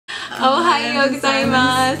Ohayou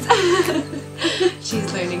gozaimasu.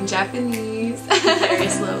 She's learning Japanese. Very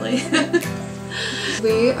slowly.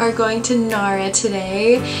 We are going to Nara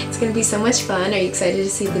today. It's going to be so much fun. Are you excited to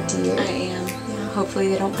see the deer? I am. Yeah, hopefully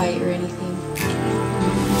they don't bite you or anything.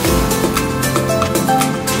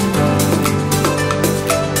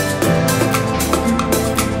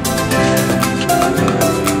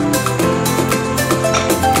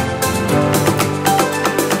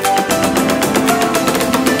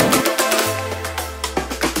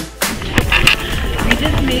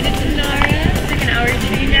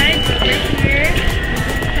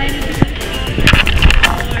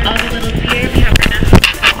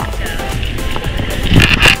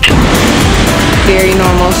 Very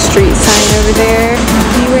normal street sign over there.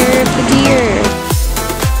 Beware of the deer.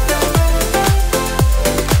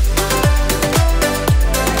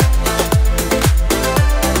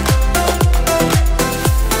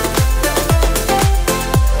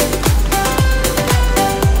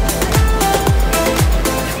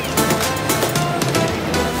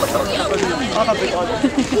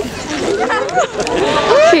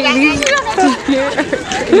 Okay, these deer are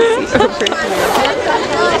crazy over here.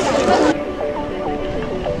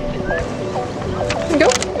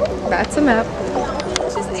 Nope, that's a map.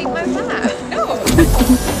 Just ate my map. No.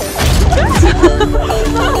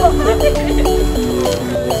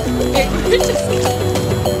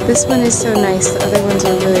 This one is so nice. The other ones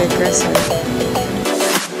are really aggressive.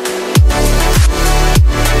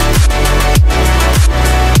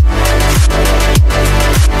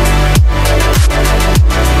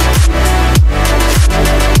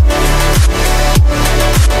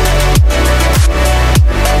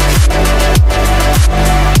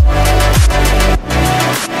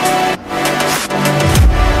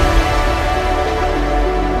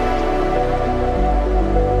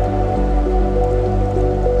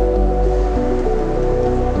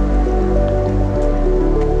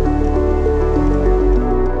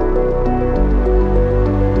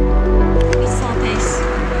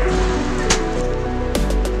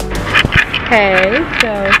 Okay,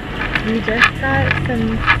 so we just got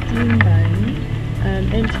some steam buns,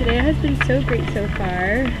 and today has been so great so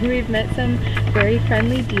far. We've met some very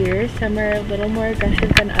friendly deer. Some are a little more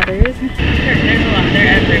aggressive than others. There's a lot.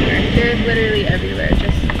 They're everywhere. They're literally everywhere,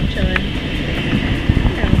 just chilling.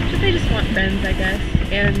 You know, they just want friends, I guess,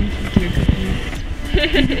 and deer cookies.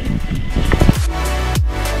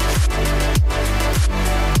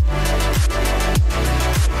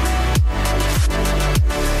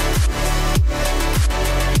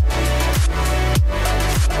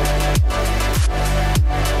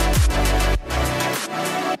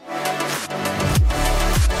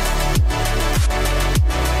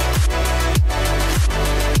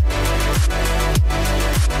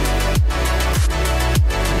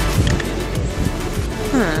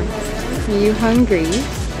 Are you hungry?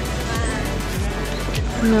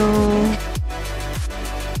 No.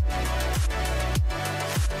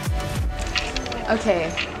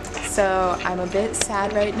 Okay, so I'm a bit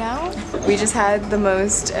sad right now. We just had the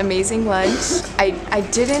most amazing lunch. I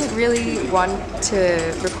didn't really want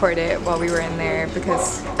to record it while we were in there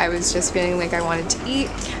because I was just feeling like I wanted to eat,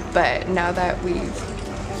 but now that we've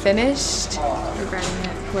finished, Regretting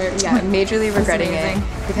it. Yeah, majorly regretting it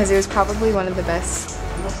because it was probably one of the best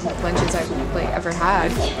lunches I've ever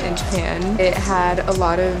had in Japan. It had a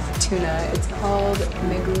lot of tuna. It's called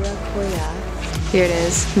Maguro Koya. Here it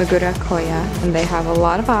is, Maguro Koya, and they have a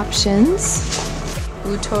lot of options.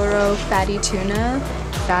 Utoro fatty tuna.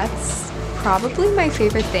 That's probably my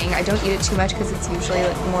favorite thing. I don't eat it too much because it's usually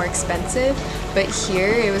more expensive, but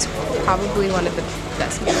here it was probably one of the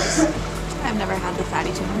best meals. I've never had the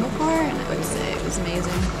fatty tuna before, and I would say it was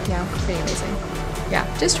amazing. Yeah, pretty amazing. Yeah,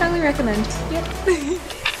 just strongly recommend. Yep.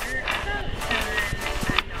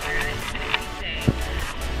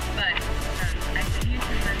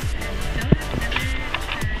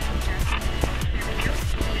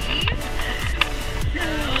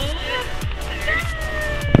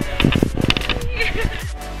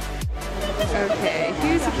 Okay,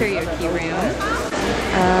 here's a karaoke room.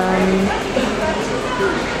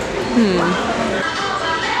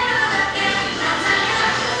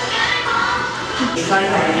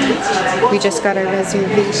 We just got our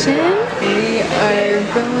reservation. We are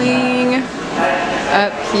going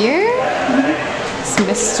up here. It's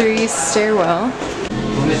mystery stairwell.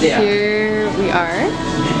 Here we are.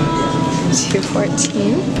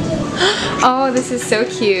 214. Oh, this is so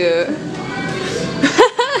cute.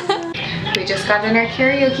 We just got in our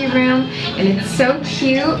karaoke room and it's so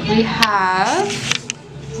cute. We have,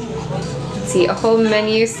 let's see, a whole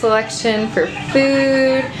menu selection for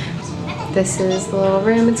food. This is the little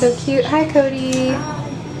room, it's so cute. Hi, Cody.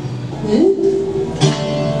 Am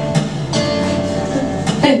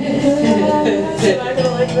I gonna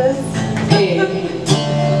like this? Hey.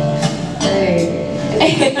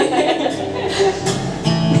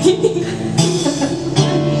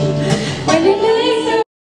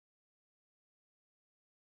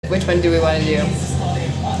 Which one do we want to do?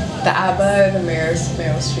 The ABBA or the Meryl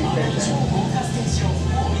Streep version?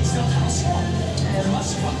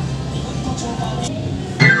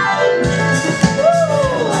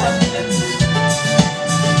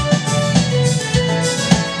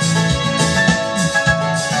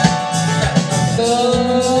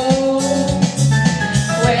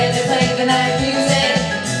 Where they play the night music,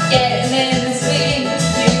 getting in the swing, you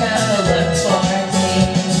have to look for me.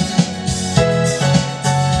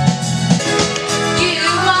 You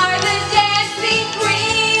are the dancing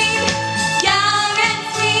queen, young and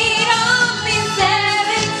sweet, only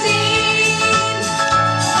 17.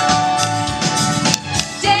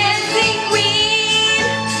 Dancing queen,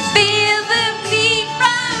 feel the beat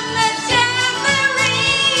from the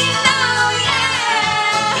tambourine, oh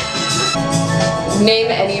yeah! Name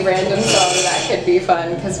any random song that could be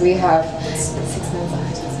fun, because we have 6 minutes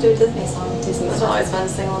left. Let's do a Disney song. That's always fun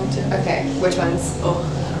to sing along to. Okay, which ones? Oh,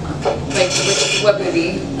 Like, what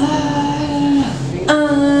movie?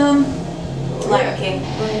 Lion King.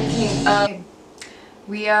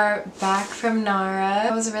 We are back from Nara.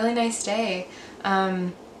 It was a really nice day.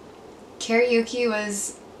 Karaoke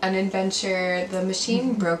was an adventure. The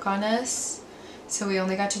machine broke on us, so we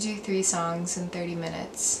only got to do 3 songs in 30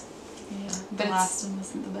 minutes. Yeah, But the last one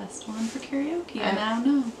wasn't the best one for karaoke. I now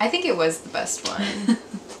know. I think it was the best one.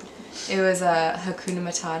 It was Hakuna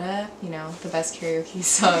Matata, you know, the best karaoke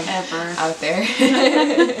song Ever. out there.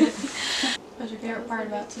 What's your favorite part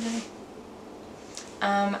about today?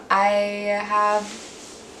 I have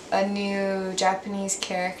a new Japanese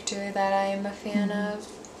character that I am a fan of.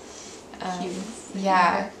 Cute.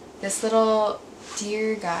 Yeah, this little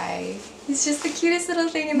deer guy. He's just the cutest little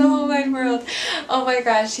thing in the whole wide world. Oh my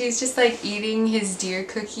gosh, he's just like eating his deer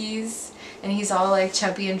cookies, and he's all like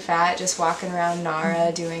chubby and fat, just walking around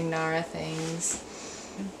Nara doing Nara things.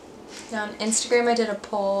 Now on Instagram I did a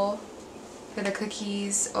poll for the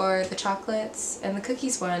cookies or the chocolates, and the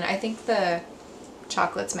cookies won. I think the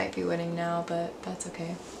chocolates might be winning now, but that's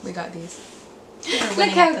okay. We got these. Look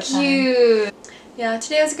how cute! Yeah,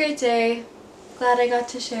 today was a great day. Glad I got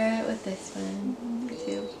to share it with this one. Me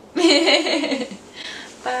too.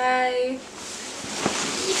 Bye!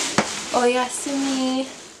 Oyasumi!